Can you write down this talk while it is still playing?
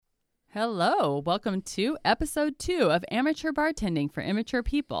Hello, welcome to episode 2 of Amateur Bartending for Immature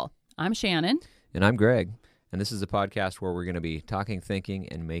People. I'm Shannon. And I'm Greg. And this is a podcast where we're going to be talking, thinking,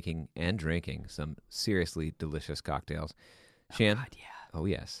 and making and drinking some seriously delicious cocktails. Shan? God, yeah. Oh,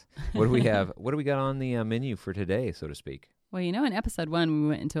 yes. What do we have? What do we got on the menu for today, so to speak? Well, you know, in episode 1, we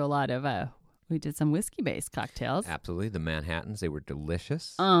went into a lot of, we did some whiskey-based cocktails. Absolutely. The Manhattans, they were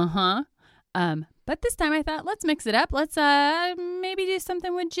delicious. Uh-huh. But this time I thought, let's mix it up. Let's maybe do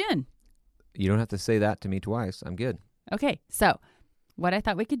something with gin. You don't have to say that to me twice. I'm good. Okay, so what I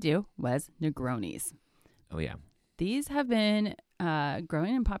thought we could do was Negronis. Oh, yeah. These have been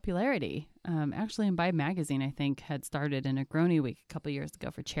growing in popularity. Actually, Imbibe Magazine, I think, had started a Negroni Week a couple years ago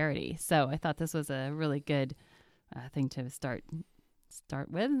for charity. So I thought this was a really good thing to start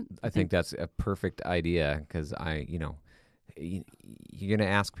with. I think that's a perfect idea because you're going to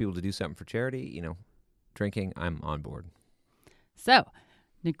ask people to do something for charity, drinking, I'm on board. So,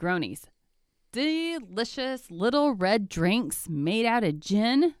 Negronis. Delicious little red drinks made out of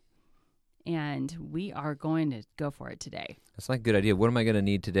gin. And we are going to go for it today. That's like a good idea. What am I going to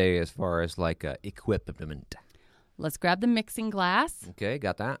need today as far as equipment? Let's grab the mixing glass. Okay,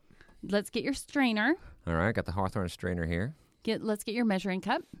 got that. Let's get your strainer. All right, got the Hawthorne strainer here. Let's get your measuring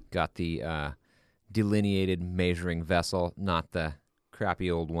cup. Got the delineated measuring vessel, not the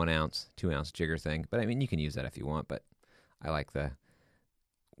crappy old 1 ounce, 2 ounce jigger thing. But I mean, you can use that if you want, but I like the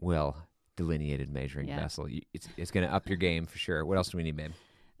delineated measuring vessel. It's going to up your game for sure. What else do we need, babe?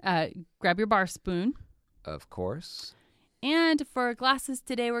 Grab your bar spoon. Of course. And for glasses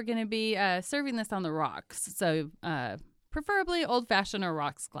today, we're going to be serving this on the rocks. So preferably old-fashioned or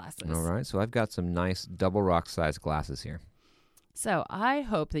rocks glasses. All right. So I've got some nice double rock size glasses here. So I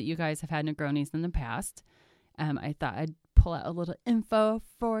hope that you guys have had Negronis in the past. I thought I'd pull out a little info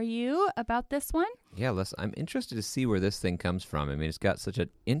for you about this one. Yeah, I'm interested to see where this thing comes from. I mean, it's got such an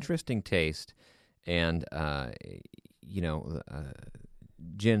interesting taste, and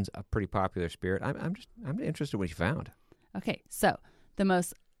gin's a pretty popular spirit. I'm interested in what you found. Okay, so the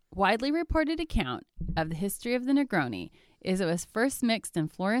most widely reported account of the history of the Negroni is it was first mixed in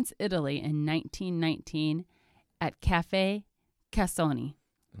Florence, Italy in 1919 at Caffè Cassoni.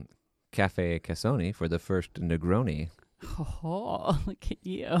 Caffè Cassoni for the first Negroni. Oh, look at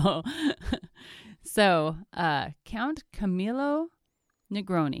you. So, Count Camillo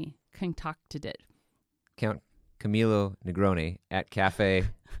Negroni concocted it. Count Camillo Negroni at Caffè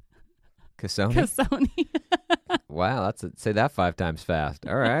Cassoni? Cassoni. Wow, say that 5 times fast.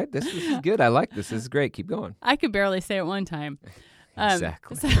 All right, this is good. I like this. This is great. Keep going. I could barely say it one time.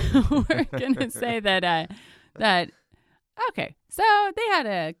 Exactly. So we're going to say that, okay, so they had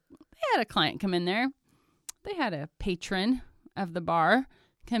a client come in there. They had a patron of the bar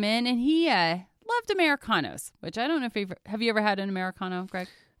come in, and he loved Americanos, which I don't know if have you ever had an Americano, Greg?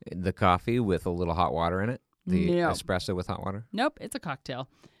 The coffee with a little hot water in it? The No. espresso with hot water? Nope, it's a cocktail.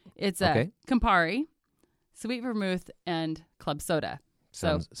 It's Okay. Campari, sweet vermouth, and club soda.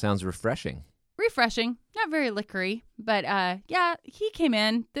 Sounds refreshing. Refreshing, not very liquory, but he came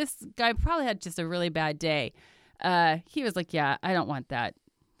in. This guy probably had just a really bad day. He was like, "Yeah, I don't want that.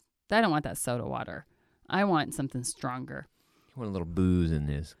 I don't want that soda water. I want something stronger." You want a little booze in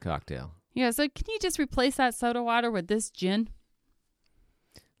his cocktail. Yeah, so can you just replace that soda water with this gin?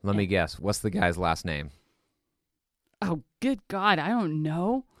 Let me guess. What's the guy's last name? Oh, good God, I don't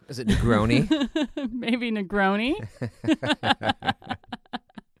know. Is it Negroni? Maybe Negroni.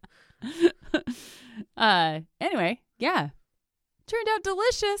 Anyway, yeah. Turned out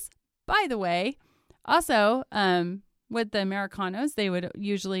delicious, by the way. Also, with the Americanos, they would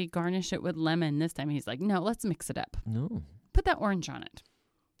usually garnish it with lemon. This time he's like, no, let's mix it up. No. Put that orange on it.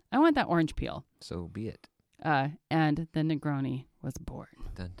 I want that orange peel. So be it. And the Negroni was born.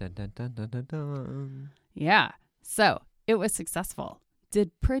 Dun, dun, dun, dun, dun, dun, dun. Yeah. So it was successful.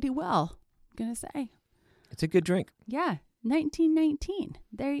 Did pretty well, I'm going to say. It's a good drink. Yeah. 1919.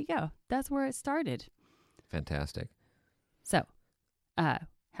 There you go. That's where it started. Fantastic. So,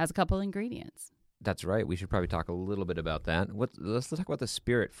 has a couple ingredients. That's right. We should probably talk a little bit about that. Let's talk about the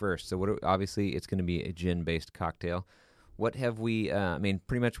spirit first. So, obviously, it's going to be a gin-based cocktail. What have we?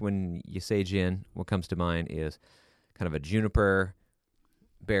 Pretty much when you say gin, what comes to mind is kind of a juniper,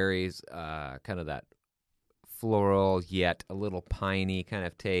 berries, kind of that floral yet a little piney kind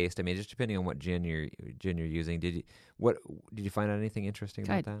of taste. I mean, just depending on what gin you're using. Did you find out anything interesting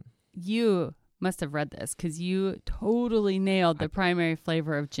about that? You must have read this because you totally nailed the primary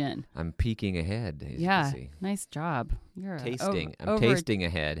flavor of gin. I'm peeking ahead. As you can see. Nice job. You're tasting. I'm tasting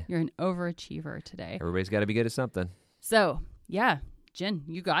ahead. You're an overachiever today. Everybody's got to be good at something. So, yeah, gin,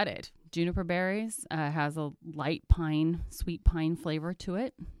 you got it. Juniper berries has a light pine, sweet pine flavor to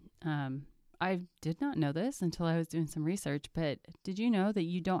it. I did not know this until I was doing some research, but did you know that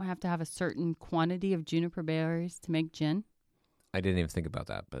you don't have to have a certain quantity of juniper berries to make gin? I didn't even think about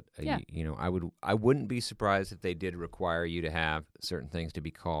that, but Yeah. I wouldn't be surprised if they did require you to have certain things to be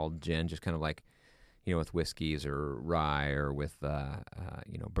called gin, just kind of like, with whiskeys or rye or with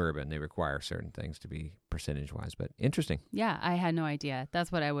bourbon, they require certain things to be percentage-wise. But interesting. Yeah, I had no idea.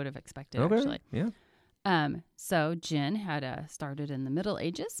 That's what I would have expected, Okay. actually. Yeah. So gin had started in the Middle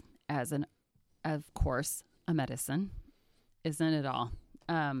Ages as of course, a medicine, isn't it all?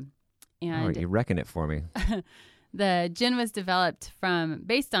 And You reckon it for me. the gin was developed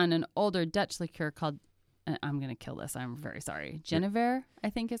based on an older Dutch liqueur called, I'm going to kill this, I'm very sorry, Genever, I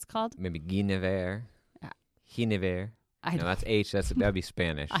think it's called. Maybe Guinevere. Guinevere. No, that's H. That'd be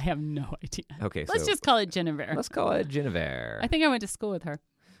Spanish. I have no idea. Okay, Let's just call it Genever. Let's call it Genever. I think I went to school with her.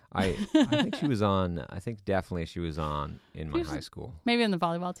 I think she was on. I think definitely she was on in my high school. Maybe on the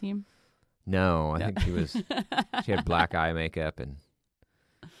volleyball team. No, I think she was. She had black eye makeup and.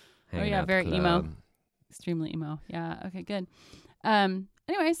 Hanging out very the emo. club. Extremely emo. Yeah. Okay. Good.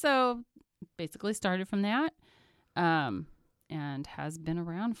 Anyway, so basically started from that, and has been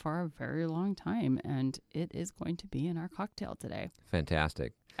around for a very long time, and it is going to be in our cocktail today.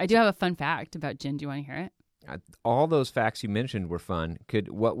 Fantastic. I do have a fun fact about gin. Do you want to hear it? All those facts you mentioned were fun.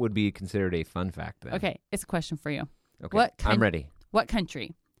 What would be considered a fun fact then? Okay, it's a question for you. Okay, I'm ready. What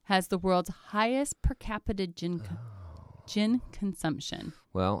country has the world's highest per capita gin consumption?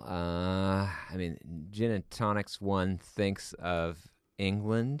 Well, gin and tonics, one thinks of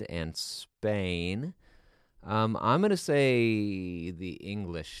England and Spain. I'm going to say the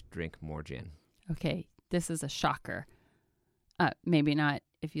English drink more gin. Okay, this is a shocker. Maybe not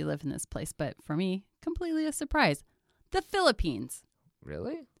if you live in this place, but for me, completely a surprise. The Philippines.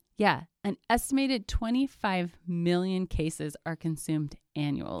 Really? Yeah, an estimated 25 million cases are consumed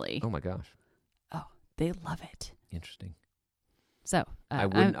annually. Oh my gosh. Oh, they love it. Interesting. So I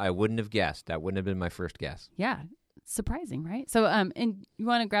wouldn't have guessed. That wouldn't have been my first guess. Yeah, surprising, right? So and you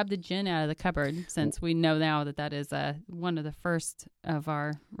want to grab the gin out of the cupboard since we know now that is one of the first of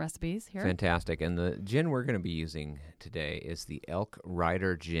our recipes here. Fantastic. And the gin we're going to be using today is the Elk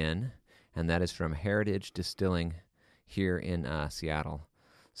Rider Gin, and that is from Heritage Distilling here in Seattle.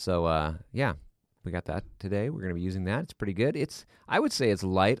 So, we got that today. We're going to be using that. It's pretty good. I would say it's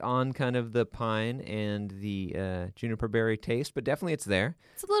light on kind of the pine and the juniper berry taste, but definitely it's there.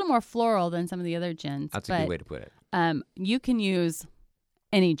 It's a little more floral than some of the other gins. That's a good way to put it. You can use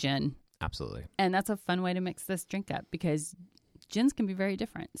any gin. Absolutely. And that's a fun way to mix this drink up because gins can be very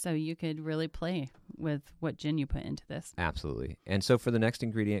different. So you could really play with what gin you put into this. Absolutely. And so for the next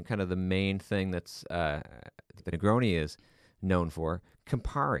ingredient, kind of the main thing that's that Negroni is known for,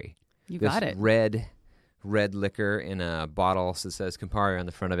 Campari. You got it. Red liquor in a bottle that says Campari on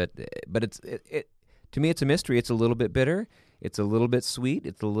the front of it. But it to me, it's a mystery. It's a little bit bitter. It's a little bit sweet.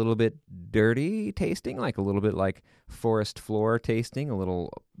 It's a little bit dirty tasting, like a little bit like forest floor tasting, a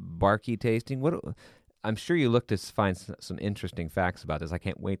little barky tasting. I'm sure you looked to find some interesting facts about this. I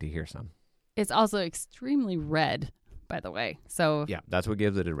can't wait to hear some. It's also extremely red, by the way. So yeah, that's what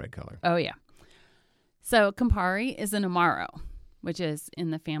gives it a red color. Oh, yeah. So Campari is an Amaro, which is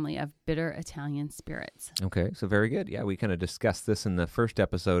in the family of bitter Italian spirits. Okay, so very good. Yeah, we kind of discussed this in the first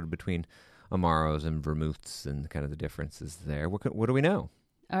episode between Amaros and Vermouths and kind of the differences there. What do we know?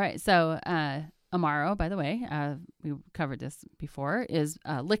 All right, so Amaro, by the way, we covered this before, is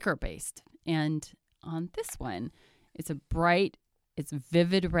liquor-based. And on this one, it's a bright, it's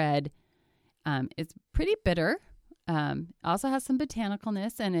vivid red. It's pretty bitter. Also has some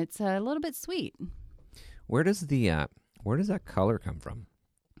botanicalness, and it's a little bit sweet. Where does that color come from?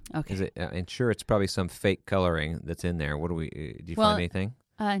 Okay. Is it? And sure, it's probably some fake coloring that's in there. Do you find anything?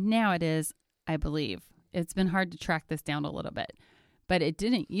 Now it is, I believe. It's been hard to track this down a little bit, but it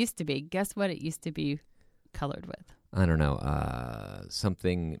didn't used to be. Guess what it used to be colored with? I don't know.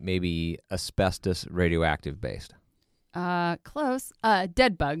 Something maybe asbestos radioactive based. Close.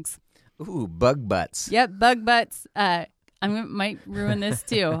 Dead bugs. Ooh, bug butts. Yep, bug butts. Might ruin this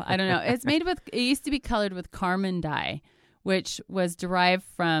too. I don't know. It used to be colored with carmine dye, which was derived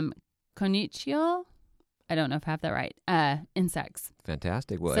from conichial. I don't know if I have that right. Insects.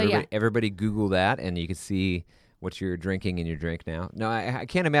 Fantastic. Well, So, everybody Google that, and you can see what you're drinking in your drink now. No, I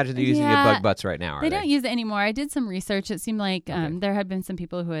can't imagine they're using the bug butts right now, are they? Don't use it anymore. I did some research. It seemed like there had been some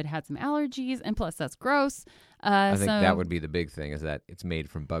people who had some allergies, and plus that's gross. I think that would be the big thing, is that it's made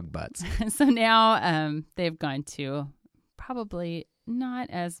from bug butts. So now they've gone to probably not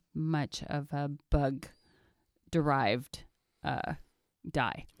as much of a bug-derived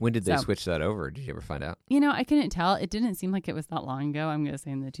die. When did they So- switch that over? Did you ever find out? I couldn't tell. It didn't seem like it was that long ago. I'm going to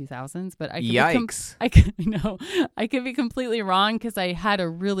say in the 2000s, but Yikes. I could be completely wrong because I had a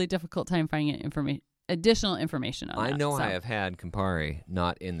really difficult time finding additional information on that. I know So, I have had Campari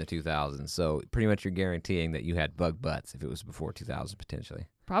not in the 2000s, so pretty much you're guaranteeing that you had bug butts if it was before 2000 potentially.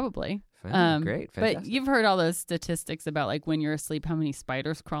 probably. Great, fantastic. But you've heard all those statistics about like when you're asleep, how many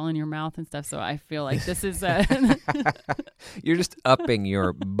spiders crawl in your mouth and stuff. So I feel like this is You're just upping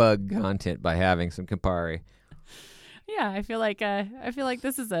your bug content by having some Campari. yeah. I feel like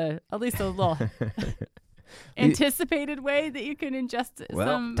this is at least a little anticipated way that you can ingest Well,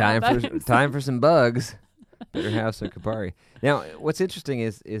 some time for some bugs. Better have some Campari. Now, what's interesting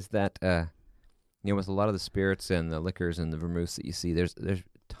is that with a lot of the spirits and the liquors and the vermouths that you see, there's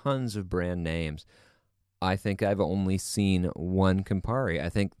tons of brand names. I think I've only seen one Campari. I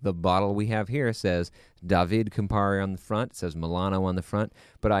think the bottle we have here says David Campari on the front. It says Milano on the front.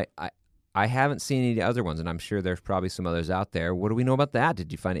 But I haven't seen any other ones, and I'm sure there's probably some others out there. What do we know about that?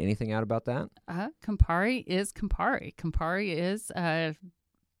 Did you find anything out about that? Campari is Campari. Campari is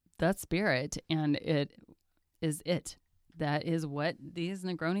the spirit, and it is it. That is what these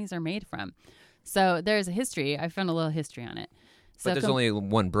Negronis are made from. So there's a history. I found a little history on it. So But there's only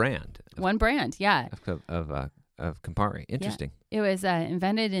one brand. One brand, yeah. Of Campari. Interesting. It was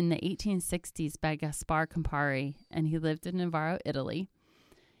invented in the 1860s by Gaspar Campari, and he lived in Navarro, Italy.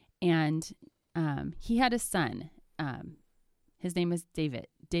 And he had a son. His name is David.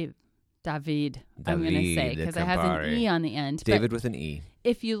 David, I'm going to say, because it has an E on the end. David but with an E.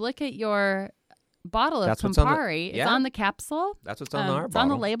 if you look at your bottle of That's what's on the- Campari, yeah. it's on the capsule. That's what's on our It's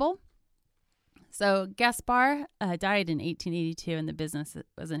bottle. on the label. So Gaspar died in 1882, and the business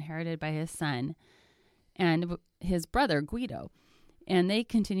was inherited by his son and his brother, Guido. And they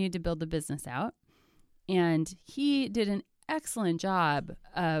continued to build the business out. And he did an excellent job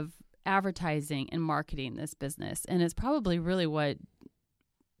of advertising and marketing this business. And it's probably really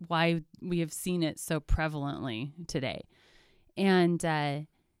why we have seen it so prevalently today. And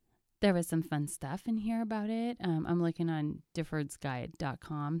there was some fun stuff in here about it. I'm looking on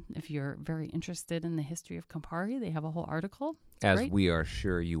diffordsguide.com. If you're very interested in the history of Campari, they have a whole article. It's As great. we are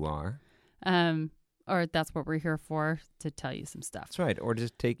sure you are. Or that's what we're here for, to tell you some stuff. That's right. Or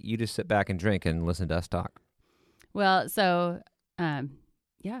just sit back and drink and listen to us talk. Well, so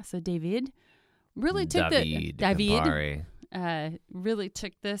so David really took Campari. really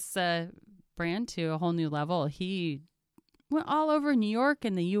took this brand to a whole new level. He went all over New York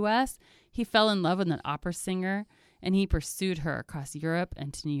and the U.S. He fell in love with an opera singer, and he pursued her across Europe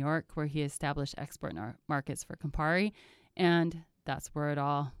and to New York, where he established export markets for Campari. And that's where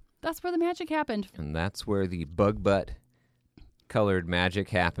the magic happened. And that's where the bug butt colored magic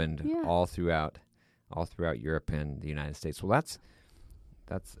happened. Yeah. all throughout Europe and the United States. Well, that's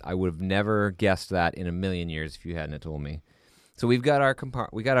I would have never guessed that in a million years if you hadn't have told me. So we got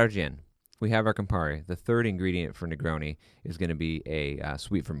our gin. We have our Campari. The third ingredient for Negroni is going to be a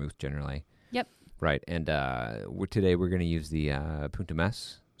sweet vermouth generally. Yep. Right. And today we're going to use the Punta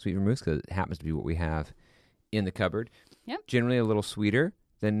Mess sweet vermouth because it happens to be what we have in the cupboard. Yep. Generally a little sweeter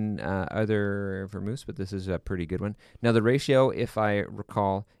than other vermouths, but this is a pretty good one. Now the ratio, if I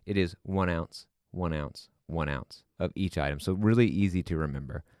recall, it is 1 ounce, 1 ounce, 1 ounce of each item. So really easy to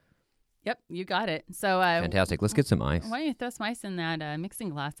remember. Yep, you got it. So Fantastic. Let's get some ice. why don't you throw some ice in that mixing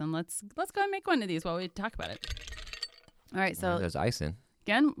glass, and let's go and make one of these while we talk about it. All right, so There's ice in.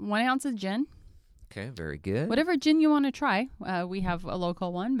 again, 1 ounce of gin. Okay, very good. Whatever gin you want to try. We have a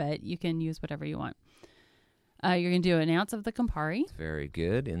local one, but you can use whatever you want. You're going to do 1 ounce of the Campari. Very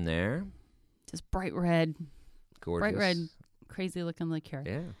good in there. Just bright red, Gorgeous. crazy looking liqueur.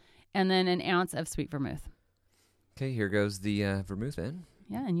 Yeah. And then 1 ounce of sweet vermouth. Okay, here goes the vermouth in.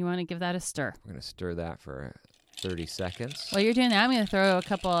 Yeah, and you want to give that a stir. We're going to stir that for 30 seconds. While you're doing that, I'm going to throw a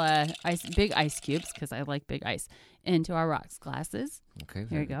couple big ice cubes, because I like big ice, into our rocks glasses. Okay,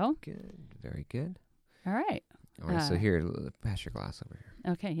 Here you go. Good. Very good. All right. All right, so here, pass your glass over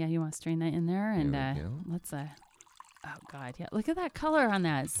here. Okay, yeah, you want to strain that in there, and There we go. let's. Oh God, yeah! Look at that color on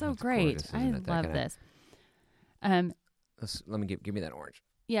that; it's so That's great. gorgeous, I isn't it? That love kinda- this. Let me give me that orange.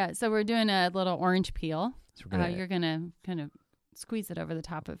 Yeah. So we're doing a little orange peel. So we're gonna You're gonna kind of squeeze it over the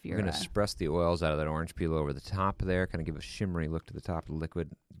top of your. we're gonna express the oils out of that orange peel over the top there, kind of give a shimmery look to the top of the liquid.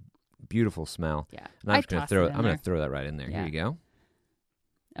 Beautiful smell. yeah. And I'm just gonna tossed throw it in I'm there. gonna throw that right in there. Yeah. Here you go.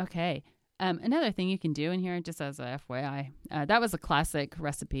 Okay. Another thing you can do in here, just as a FYI, that was a classic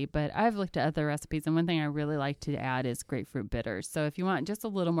recipe, but I've looked at other recipes, and one thing I really like to add is grapefruit bitters. So if you want just a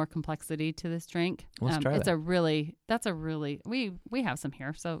little more complexity to this drink, Let's try it's that. we have some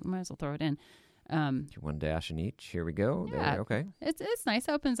here, so might as well throw it in. One dash in each. Here we go. Yeah. There. Okay. It's nice.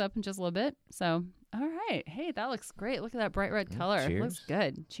 It opens up in just a little bit. So, all right. Hey, that looks great. Look at that bright red color. Cheers. Looks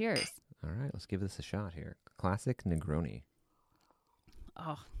good. Cheers. All right. Let's give this a shot here. Classic Negroni.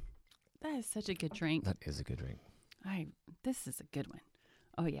 Oh, that is such a good drink. That is a good drink. This is a good one.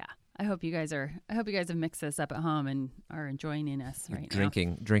 Oh yeah. I hope you guys have mixed this up at home and are enjoying us right now.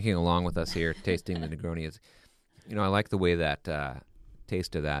 Drinking along with us here, tasting the Negroni is, I like the way that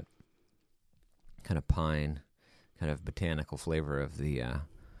taste of that kind of pine, kind of botanical flavor of the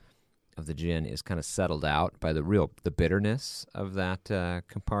gin is kind of settled out by the bitterness of that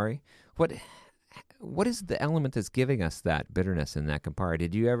Campari. What is the element that's giving us that bitterness in that Campari?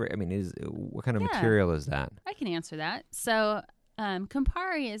 Did you ever? What kind of material is that? I can answer that. So,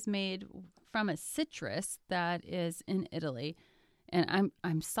 Campari is made from a citrus that is in Italy, and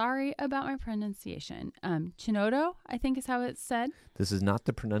I'm sorry about my pronunciation. Chinotto, I think is how it's said. This is not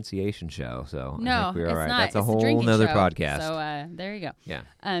the pronunciation show, so no, I think we're all right. Not. That's it's a whole nother podcast. So there you go. Yeah.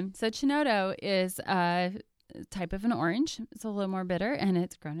 So Chinotto is a type of an orange. It's a little more bitter, and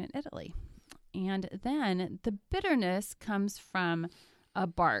it's grown in Italy. And then the bitterness comes from a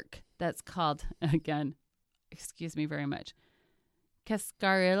bark that's called, again, excuse me very much,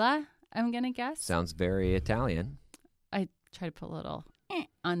 Cascarilla, I'm going to guess. Sounds very Italian. I try to put a little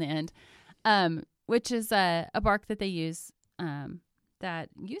on the end, which is a bark that they use that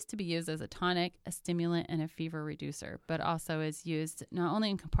used to be used as a tonic, a stimulant, and a fever reducer, but also is used not only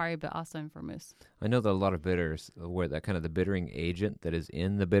in Campari, but also in vermouth. I know that a lot of bitters, where that kind of the bittering agent that is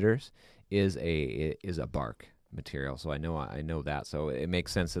in the bitters is a bark material. So I know that. So it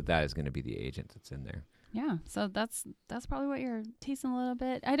makes sense that is going to be the agent that's in there. Yeah, so that's probably what you're tasting a little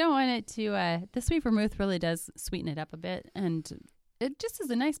bit. I don't want it to. The sweet vermouth really does sweeten it up a bit, and it just is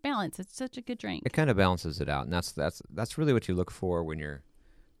a nice balance. It's such a good drink. It kind of balances it out, and that's really what you look for when you're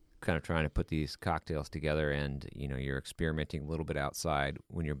kind of trying to put these cocktails together, and you're experimenting a little bit outside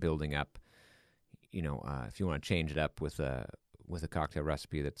when you're building up. If you want to change it up with a cocktail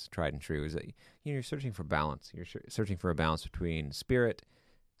recipe that's tried and true, is that you're searching for balance. You're searching for a balance between spirit,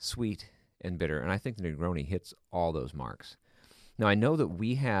 sweet, and bitter, and I think the Negroni hits all those marks. Now I know that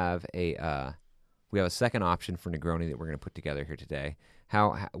we have a second option for Negroni that we're going to put together here today.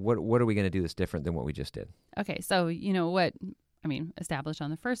 What are we going to do that's different than what we just did? Okay, so established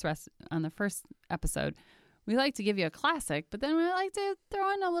on the first episode, we like to give you a classic, but then we like to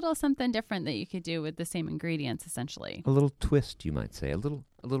throw in a little something different that you could do with the same ingredients, essentially. A little twist, you might say, a little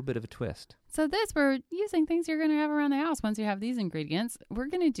bit of a twist. So we're using things you're going to have around the house once you have these ingredients. We're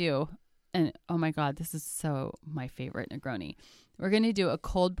going to do. And oh my God, this is so my favorite Negroni. We're going to do a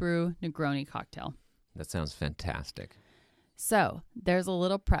cold brew Negroni cocktail. That sounds fantastic. So there's a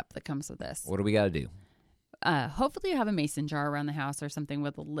little prep that comes with this. What do we got to do? Hopefully you have a mason jar around the house or something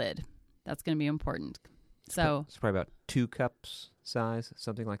with a lid. That's going to be important. So it's probably about 2 cups size,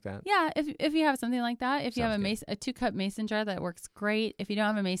 something like that. Yeah, if you have something like that, if you have a 2-cup mason jar, that works great. If you don't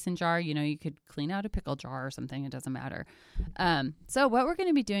have a mason jar, you could clean out a pickle jar or something. It doesn't matter. So what we're going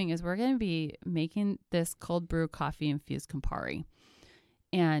to be doing is we're going to be making this cold brew coffee infused Campari,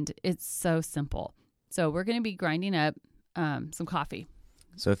 and it's so simple. So we're going to be grinding up some coffee.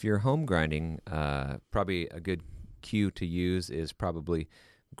 So if you're home grinding, probably a good cue to use is probably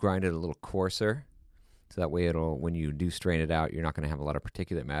grind it a little coarser. So that way when you do strain it out, you're not going to have a lot of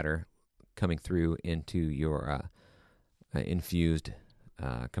particulate matter coming through into your infused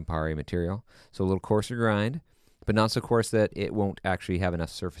Campari material. So a little coarser grind, but not so coarse that it won't actually have enough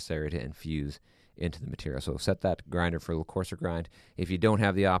surface area to infuse into the material. So set that grinder for a little coarser grind. If you don't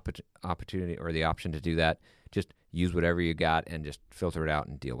have the opportunity or the option to do that, just use whatever you got and just filter it out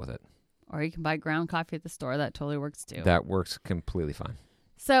and deal with it. Or you can buy ground coffee at the store. That totally works too. That works completely fine.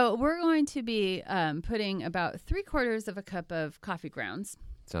 So we're going to be putting about 3/4 of a cup of coffee grounds.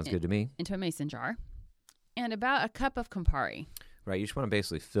 Sounds good to me. Into a mason jar. And about a cup of Campari. Right. You just want to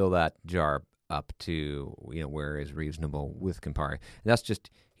basically fill that jar up to, where is reasonable with Campari. And that's just,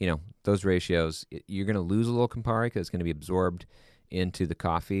 those ratios. You're going to lose a little Campari because it's going to be absorbed into the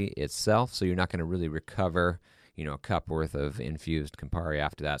coffee itself. So you're not going to really recover, a cup worth of infused Campari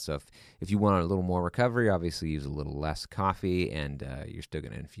after that. So if you want a little more recovery, obviously use a little less coffee, and you're still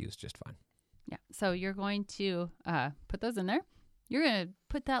going to infuse just fine. Yeah. So you're going to put those in there. You're going to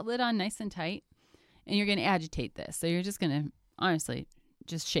put that lid on nice and tight, and you're going to agitate this. So you're just going to, honestly,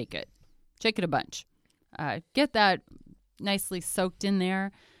 just shake it. Shake it a bunch. Get that nicely soaked in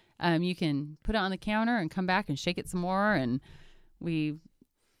there. You can put it on the counter and come back and shake it some more, and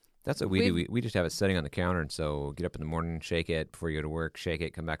that's what we do. We just have it sitting on the counter, and so get up in the morning, shake it before you go to work, shake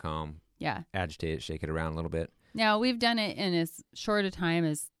it, come back home. Yeah. Agitate it, shake it around a little bit. Now, we've done it in as short a time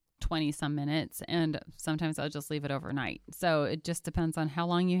as 20 some minutes, and sometimes I'll just leave it overnight. So it just depends on how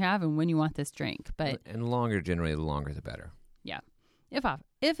long you have and when you want this drink. But and longer, generally, the longer the better. yeah,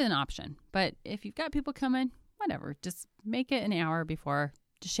 if an option. But if you've got people coming, whatever, just make it an hour before.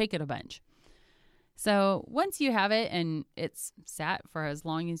 Just shake it a bunch. So once you have it and it's sat for as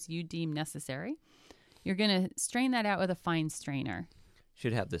long as you deem necessary, you're going to strain that out with a fine strainer.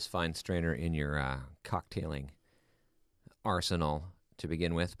 Should have this fine strainer in your cocktailing arsenal to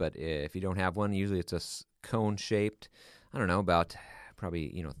begin with, but if you don't have one, usually it's a cone shaped, I don't know, about probably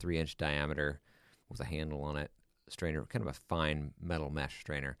 3-inch diameter with a handle on it strainer, kind of a fine metal mesh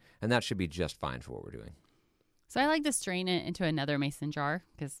strainer, and that should be just fine for what we're doing. So I like to strain it into another mason jar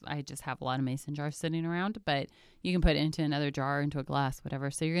because I just have a lot of mason jars sitting around, but you can put it into another jar, into a glass,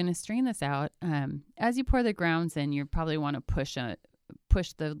 whatever. So you're going to strain this out. As you pour the grounds in, you probably want to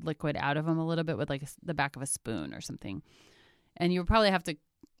push the liquid out of them a little bit with like the back of a spoon or something. And you'll probably have to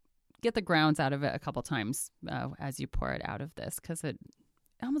get the grounds out of it a couple times as you pour it out of this because it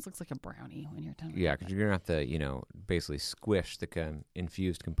almost looks like a brownie when you're done with it. Yeah, because you're going to have to, basically squish the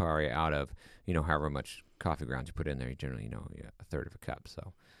infused Campari out of, however much coffee grounds you put in there. You generally, a third of a cup.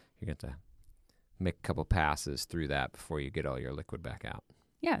 So you're going to have to make a couple passes through that before you get all your liquid back out.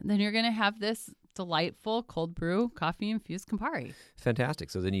 Yeah, then you're going to have this delightful cold brew coffee-infused Campari. Fantastic.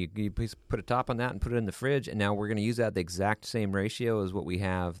 So then you please put a top on that and put it in the fridge, and now we're going to use that the exact same ratio as what we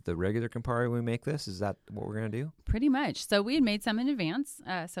have the regular Campari when we make this. Is that what we're going to do? Pretty much. So we had made some in advance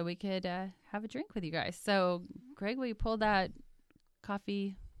so we could have a drink with you guys. So, Greg, will you pull that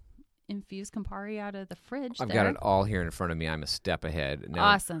coffee-infused Campari out of the fridge? I've got it all here in front of me. I'm a step ahead. Now,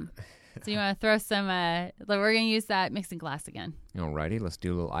 awesome. So you want to throw some, we're going to use that mixing glass again. All righty, let's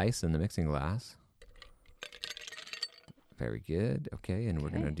do a little ice in the mixing glass. Very good. Okay, and we're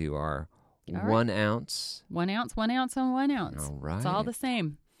going to do our 1 ounce. 1 ounce, 1 ounce, and 1 ounce. All right. It's all the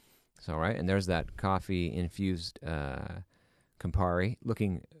same. It's all right. And there's that coffee-infused Campari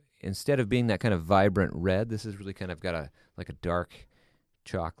looking, instead of being that kind of vibrant red, this is really kind of got a dark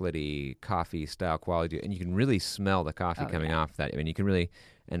chocolatey coffee style quality, and you can really smell the coffee coming off that. I mean, you can really,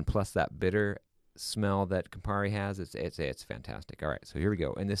 and plus that bitter smell that Campari has, it's fantastic. All right, so here we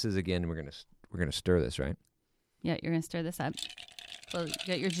go. And this is, again, we're gonna stir this, right? Yeah, you're gonna stir this up. Well, you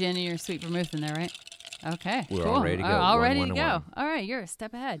got your gin and your sweet vermouth in there, right? Okay, we're cool. all ready to go. All ready to go. One. All right, you're a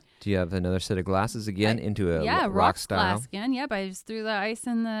step ahead. Do you have another set of glasses again into a rock style? Glass again. Yep, I just threw the ice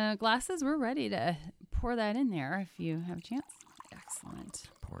in the glasses. We're ready to pour that in there if you have a chance. Excellent.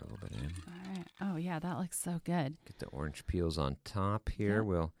 Pour a little bit in. All right. Oh, yeah, that looks so good. Get the orange peels on top here. Yeah.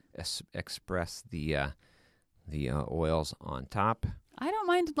 We'll express the oils on top. I don't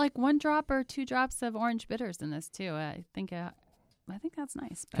mind like 1 drop or 2 drops of orange bitters in this too. I think that's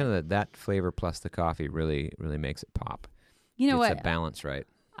nice. Kind of that flavor plus the coffee really makes it pop. You know what? It's a balance, right?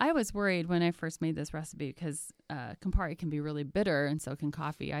 I was worried when I first made this recipe because Campari can be really bitter, and so can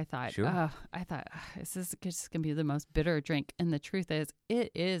coffee. I thought, is this just going to be the most bitter drink? And the truth is, it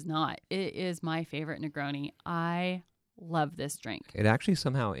is not. It is my favorite Negroni. I love this drink. It actually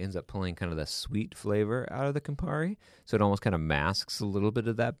somehow ends up pulling kind of the sweet flavor out of the Campari, so it almost kind of masks a little bit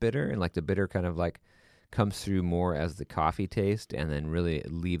of that bitter, and like the bitter kind of like comes through more as the coffee taste, and then really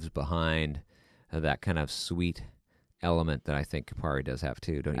it leaves behind that kind of sweet element that I think Campari does have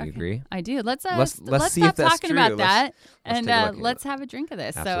too. Don't you agree? I do. Let's see stop if that's talking true. about that let's and let's have a drink of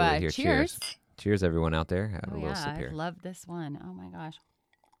this. Absolutely. So cheers. Cheers, everyone out there. Have a little sip here. I love this one. Oh my gosh.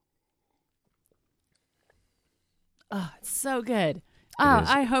 Oh, it's so good.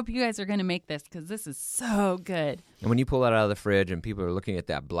 I hope you guys are going to make this because this is so good. And when you pull that out of the fridge and people are looking at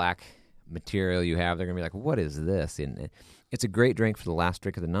that black material you have, they're going to be like, what is this? And it's a great drink for the last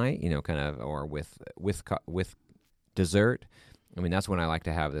drink of the night, kind of, or with dessert. I mean, that's when I like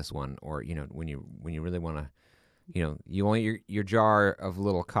to have this one, or when you really want to, you want your jar of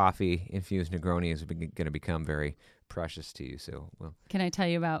little coffee infused Negroni is going to become very precious to you. So, can I tell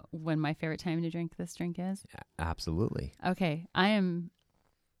you about when my favorite time to drink this drink is? Absolutely. Okay, I am.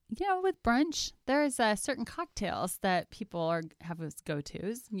 With brunch, there's certain cocktails that people have as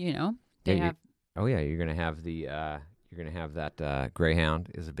go-tos. They have. Oh yeah, you're gonna have that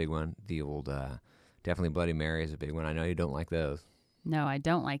Greyhound is a big one. The old. Definitely Bloody Mary is a big one. I know you don't like those. No, I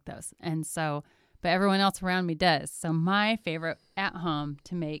don't like those. And so, but everyone else around me does. So my favorite at home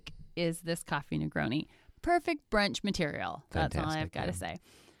to make is this coffee Negroni. Perfect brunch material. That's all I've got to say.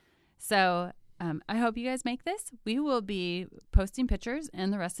 So I hope you guys make this. We will be posting pictures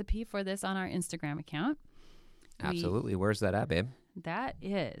and the recipe for this on our Instagram account. Absolutely. Where's that at, babe? That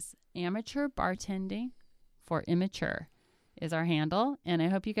is Amateur Bartending for Immature is our handle. And I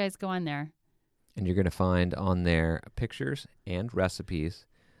hope you guys go on there. And you're going to find on there pictures and recipes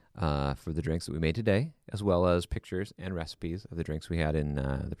for the drinks that we made today, as well as pictures and recipes of the drinks we had in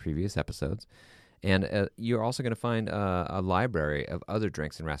the previous episodes. And you're also going to find a library of other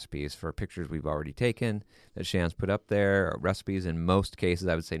drinks and recipes for pictures we've already taken that Shan's put up there, recipes. In most cases,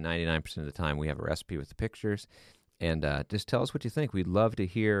 I would say 99% of the time, we have a recipe with the pictures. And just tell us what you think. We'd love to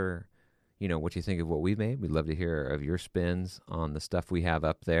hear, what you think of what we made. We'd love to hear of your spins on the stuff we have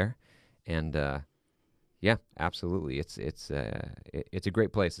up there. And yeah, absolutely. It's a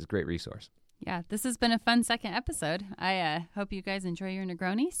great place. It's a great resource. Yeah, this has been a fun second episode. I hope you guys enjoy your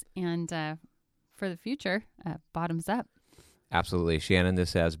Negronis, and for the future, bottoms up. Absolutely. Shannon,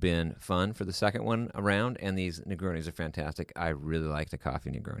 this has been fun for the second one around, and these Negronis are fantastic. I really like the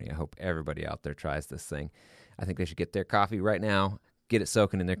coffee Negroni. I hope everybody out there tries this thing. I think they should get their coffee right now, get it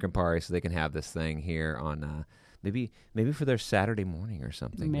soaking in their Campari so they can have this thing here on maybe for their Saturday morning or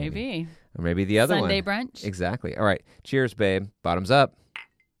something. Maybe. Or maybe the other Sunday one. brunch. Exactly. All right. Cheers, babe. Bottoms up.